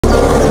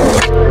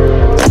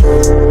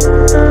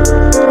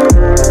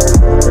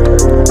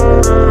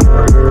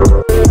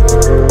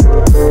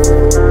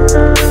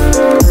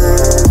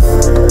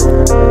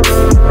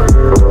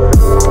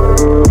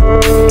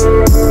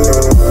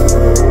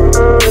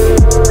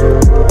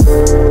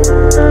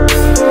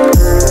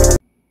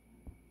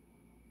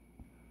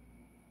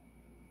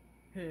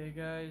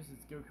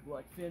Hello,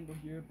 Black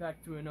Fanboy here,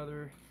 back to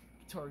another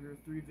Guitar Hero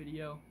 3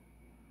 video.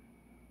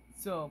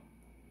 So,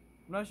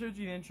 when I showed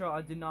you the intro,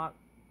 I did not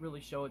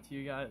really show it to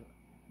you guys.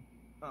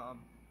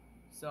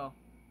 So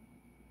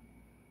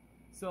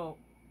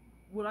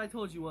what I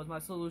told you was my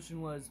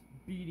solution was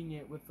beating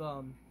it with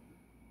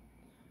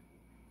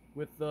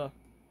the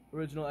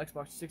original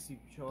Xbox 60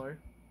 controller.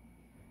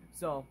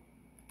 So,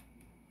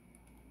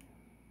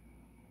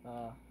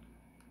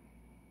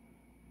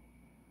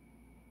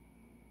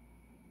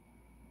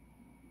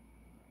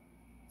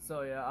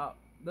 yeah,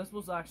 this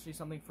was actually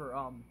something for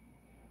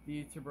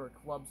the YouTuber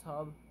Clubs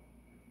Hub.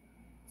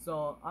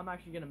 So I'm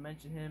actually gonna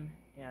mention him,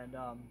 and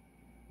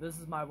this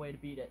is my way to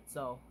beat it.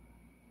 So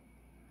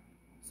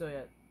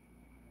yeah,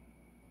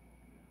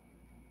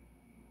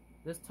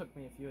 this took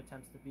me a few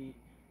attempts to beat.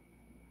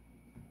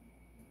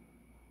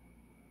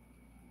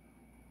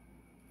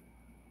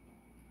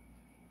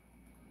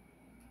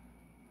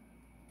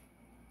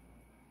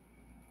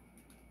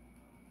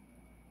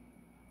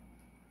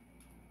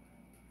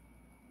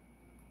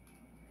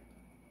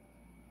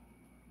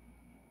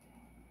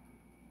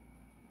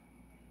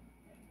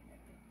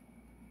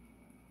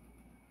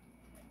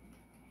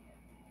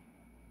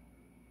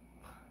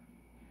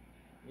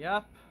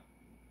 Yep.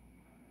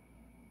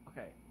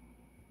 Okay.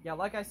 Yeah,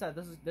 like I said,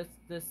 this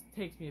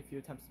takes me a few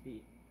attempts to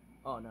beat.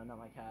 Oh no, not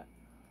my cat.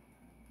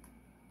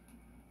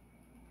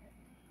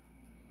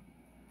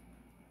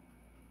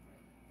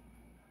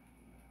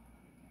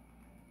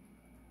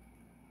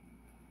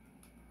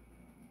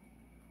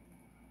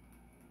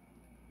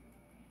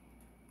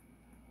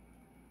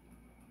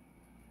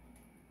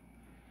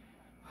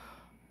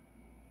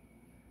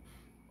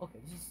 Okay,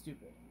 this is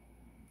stupid.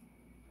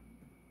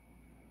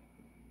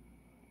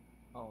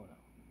 Oh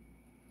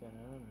no.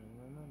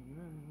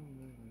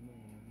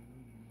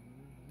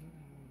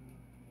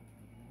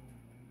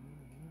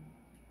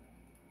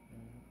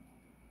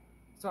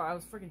 Sorry, I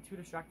was freaking too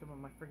distracted by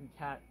my freaking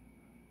cat.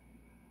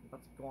 I'm about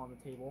to go on the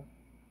table.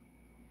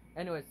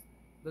 Anyways,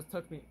 this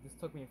took me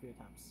a few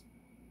attempts.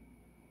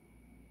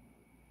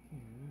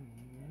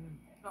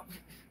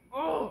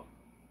 Oh!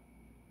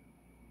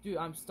 Dude,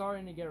 I'm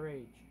starting to get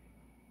rage.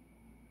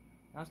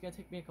 Now it's gonna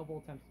take me a couple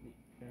attempts to beat.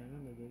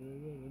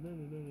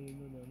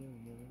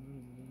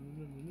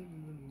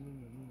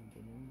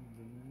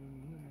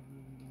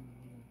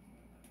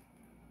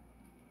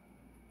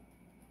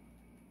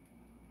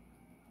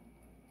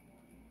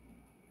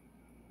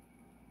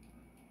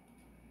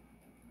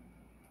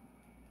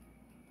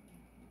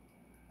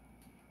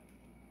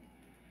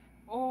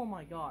 Oh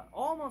my god,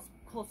 almost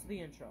close to the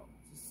intro.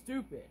 This is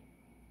stupid.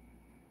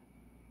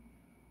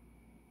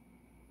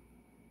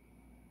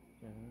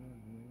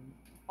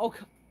 Oh,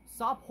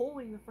 stop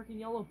holding the freaking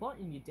yellow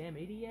button, you damn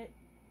idiot.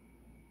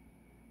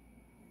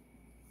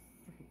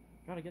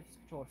 Gotta get this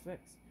controller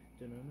fixed.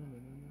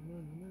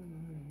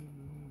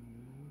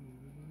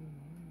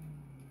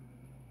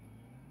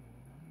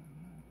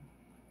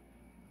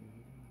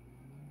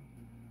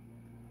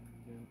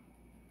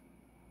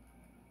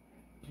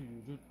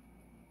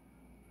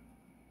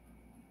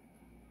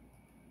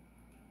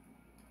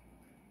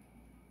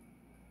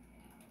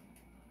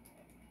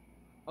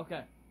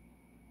 Okay.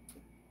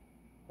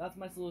 That's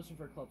my solution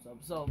for Club Sub.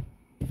 So,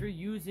 if you're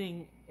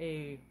using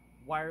a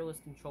wireless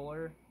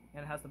controller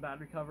and it has the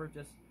battery cover,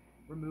 just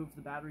remove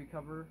the battery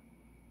cover.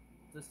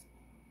 Just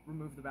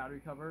remove the battery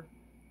cover.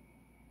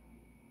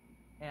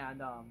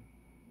 And,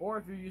 or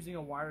if you're using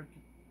a wired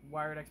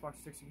Xbox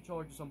 60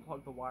 controller, just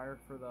unplug the wire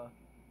for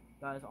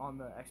that is on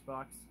the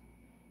Xbox.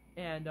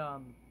 And,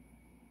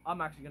 I'm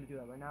actually going to do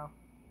that right now.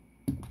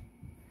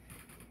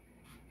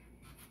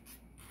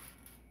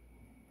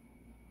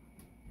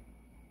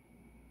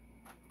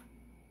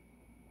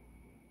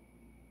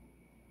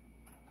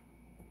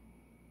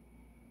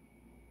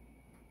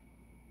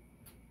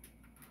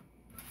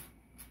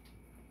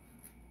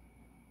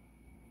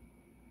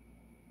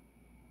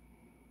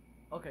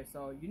 Okay,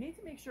 so you need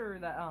to make sure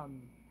that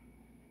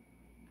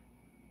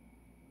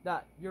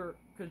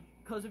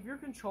because if your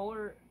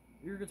controller,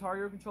 your Guitar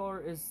Hero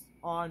controller is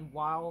on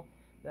while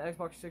the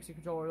Xbox 60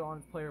 controller is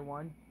on player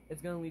 1,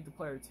 it's gonna lead to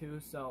player 2.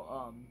 So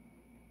I'm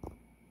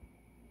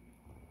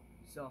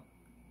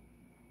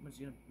just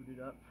gonna boot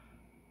it up.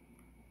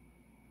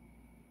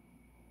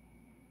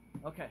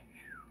 Okay,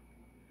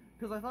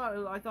 because I thought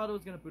it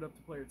was gonna boot up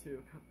to player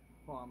 2.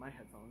 Hold on, my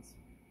headphones.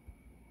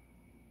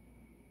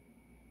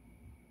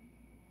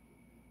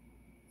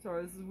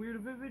 Sorry, this is weird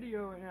of a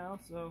video right now,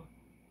 so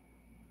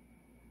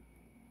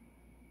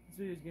this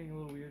video is getting a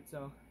little weird,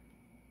 so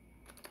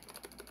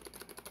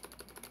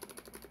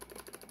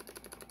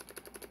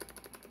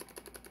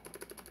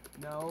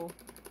no.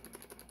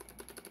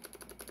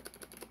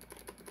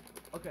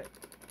 Okay.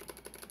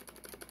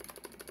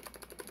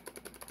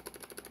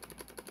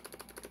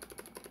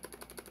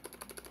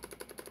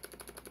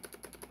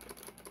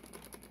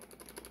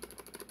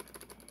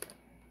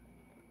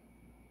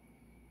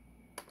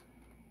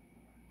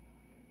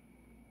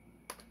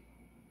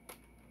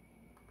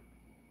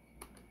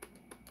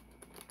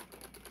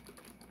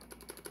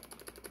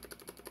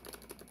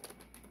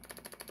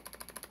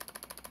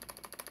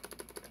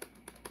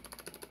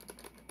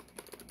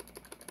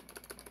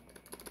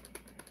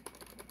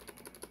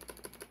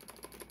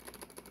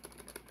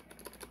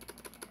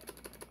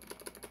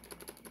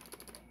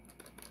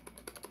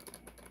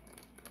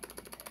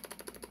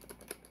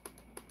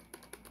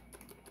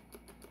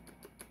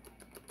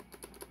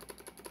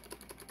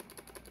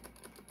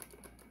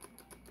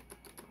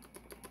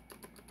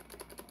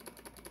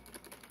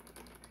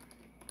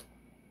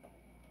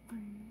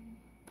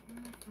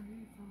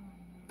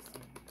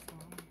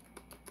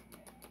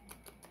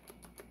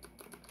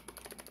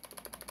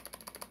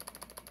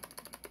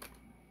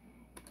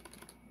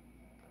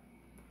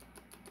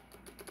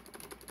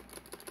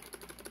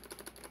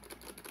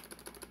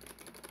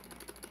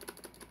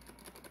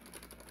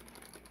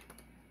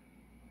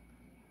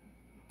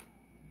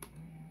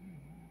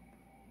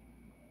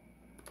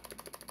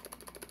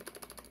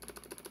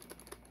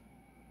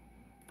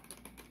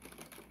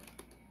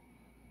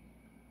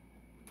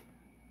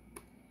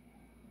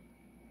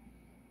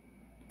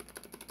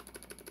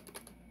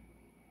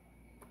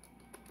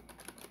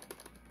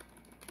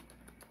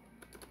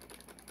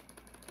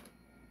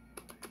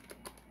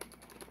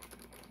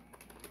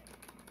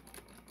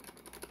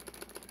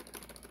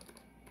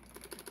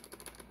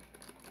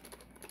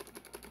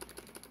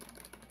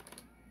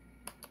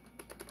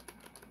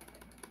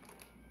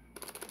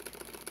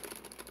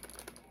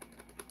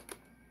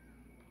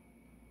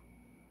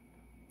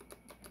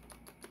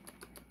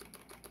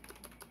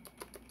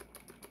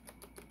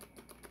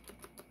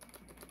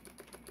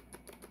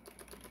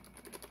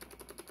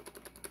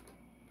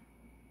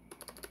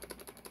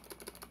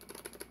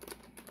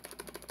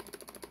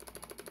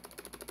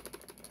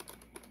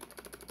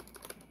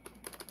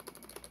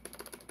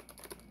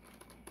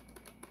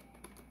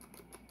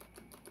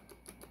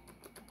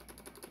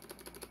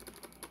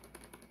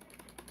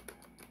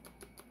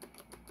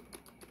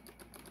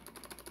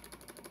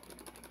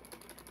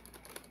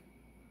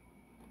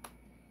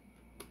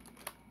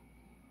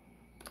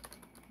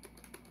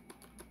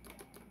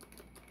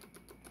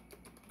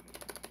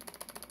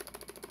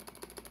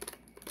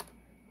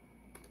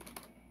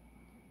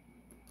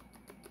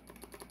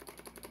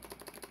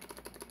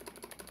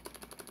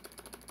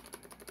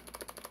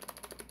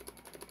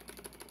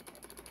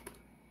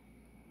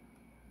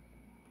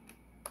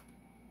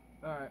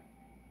 Alright.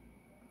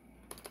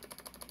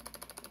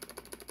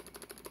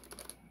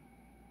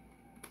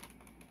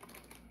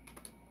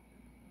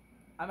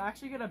 I'm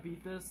actually gonna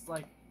beat this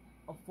like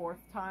a 4th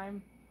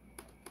time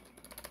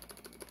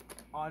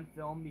on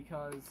film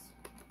because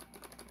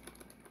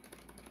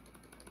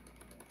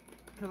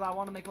I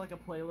want to make like a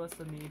playlist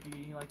of me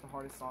beating like the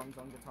hardest songs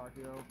on Guitar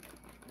Hero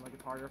and like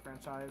Guitar Hero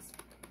franchise.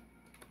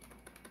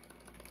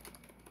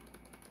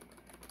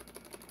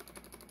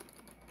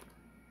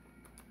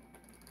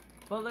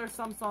 But there's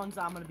some songs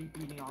I'm gonna be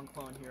beating on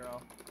Clone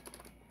Hero.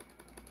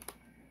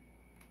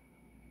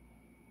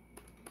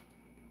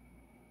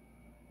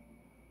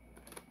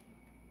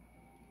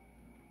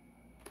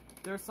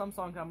 There's some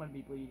songs I'm gonna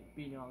be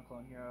beating on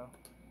Clone Hero,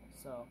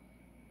 so.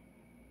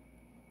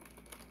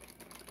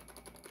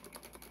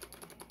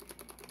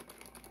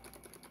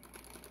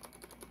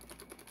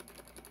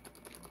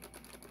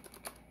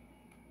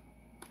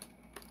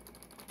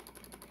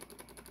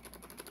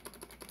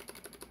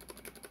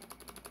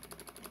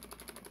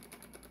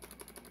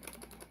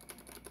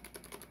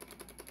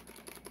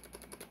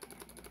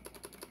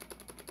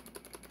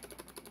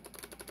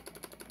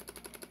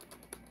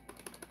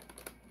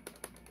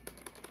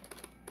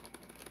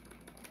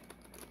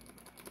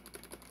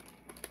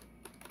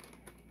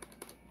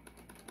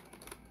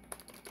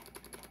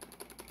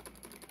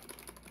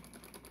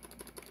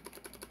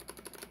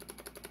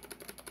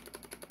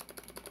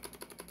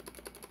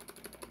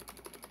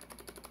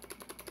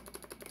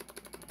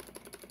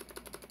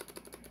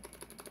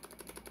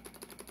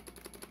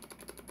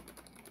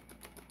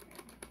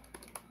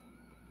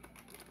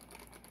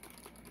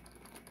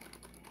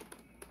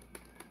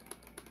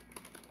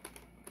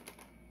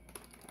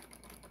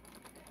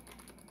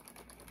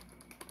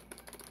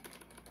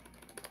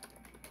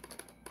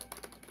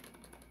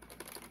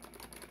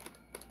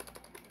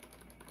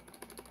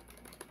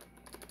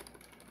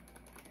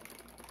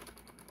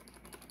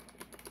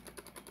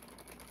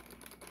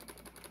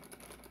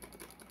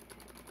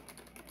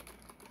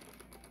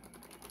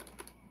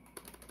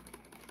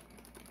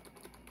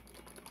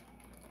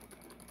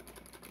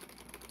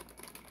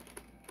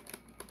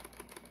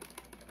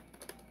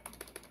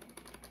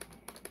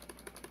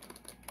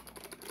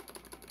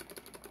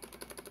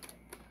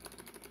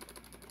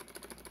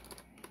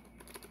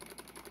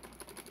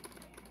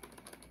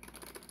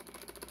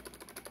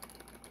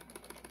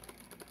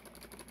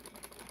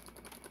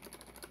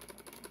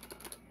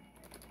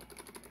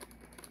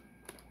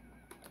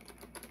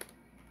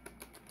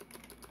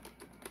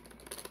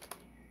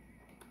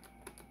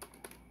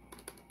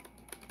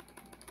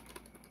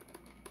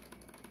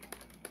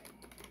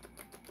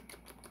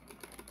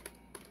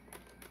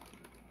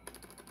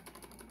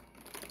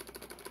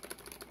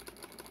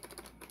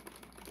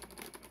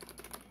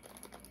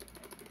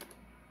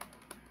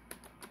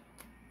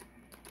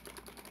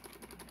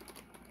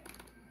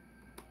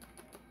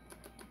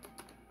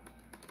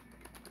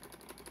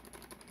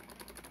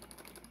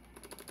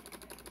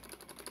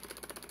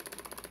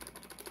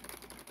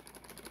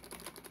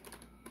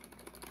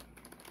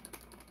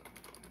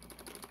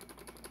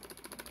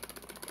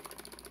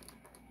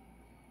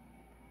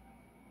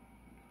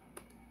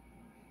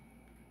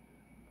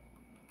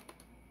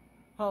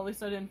 Well, at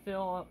least I didn't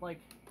fail like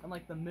in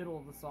like the middle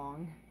of the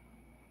song.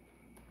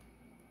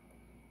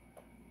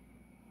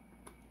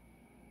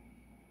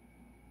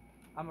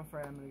 I'm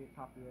afraid I'm gonna get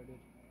copyrighted.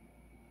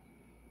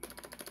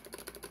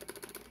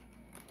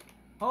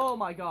 Oh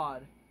my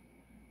god.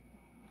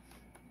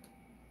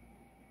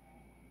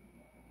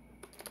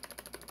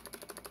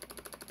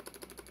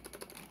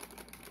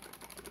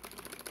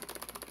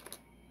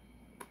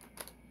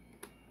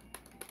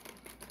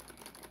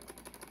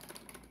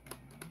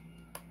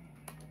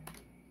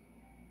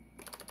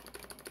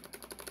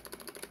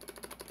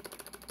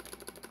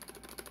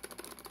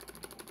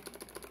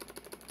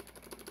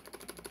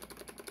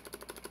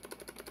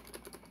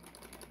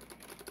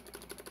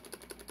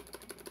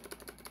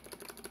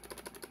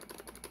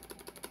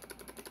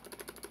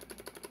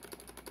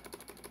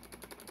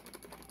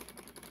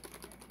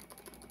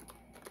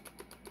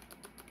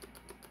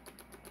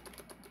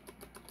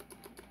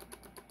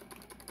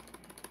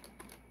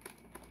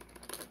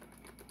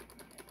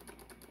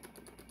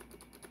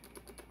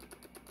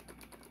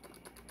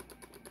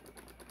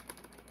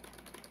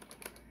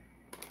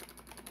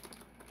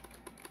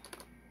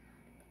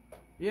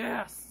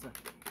 Yes! I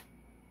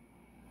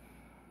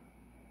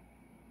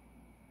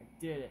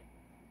did it.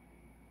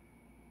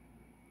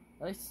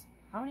 At least,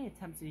 how many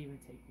attempts did it even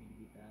take me to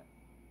beat that?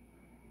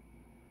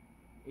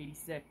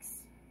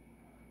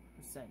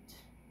 86%.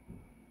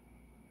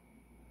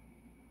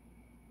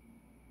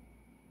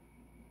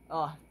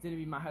 Oh, didn't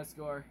beat my high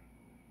score.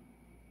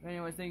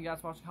 Anyways, thank you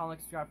guys for watching. Comment,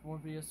 subscribe for more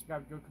videos.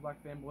 Subscribe to Goku Black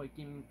Fanboy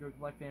Gaming with Goku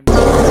Black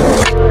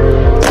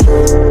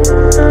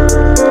Fanboy.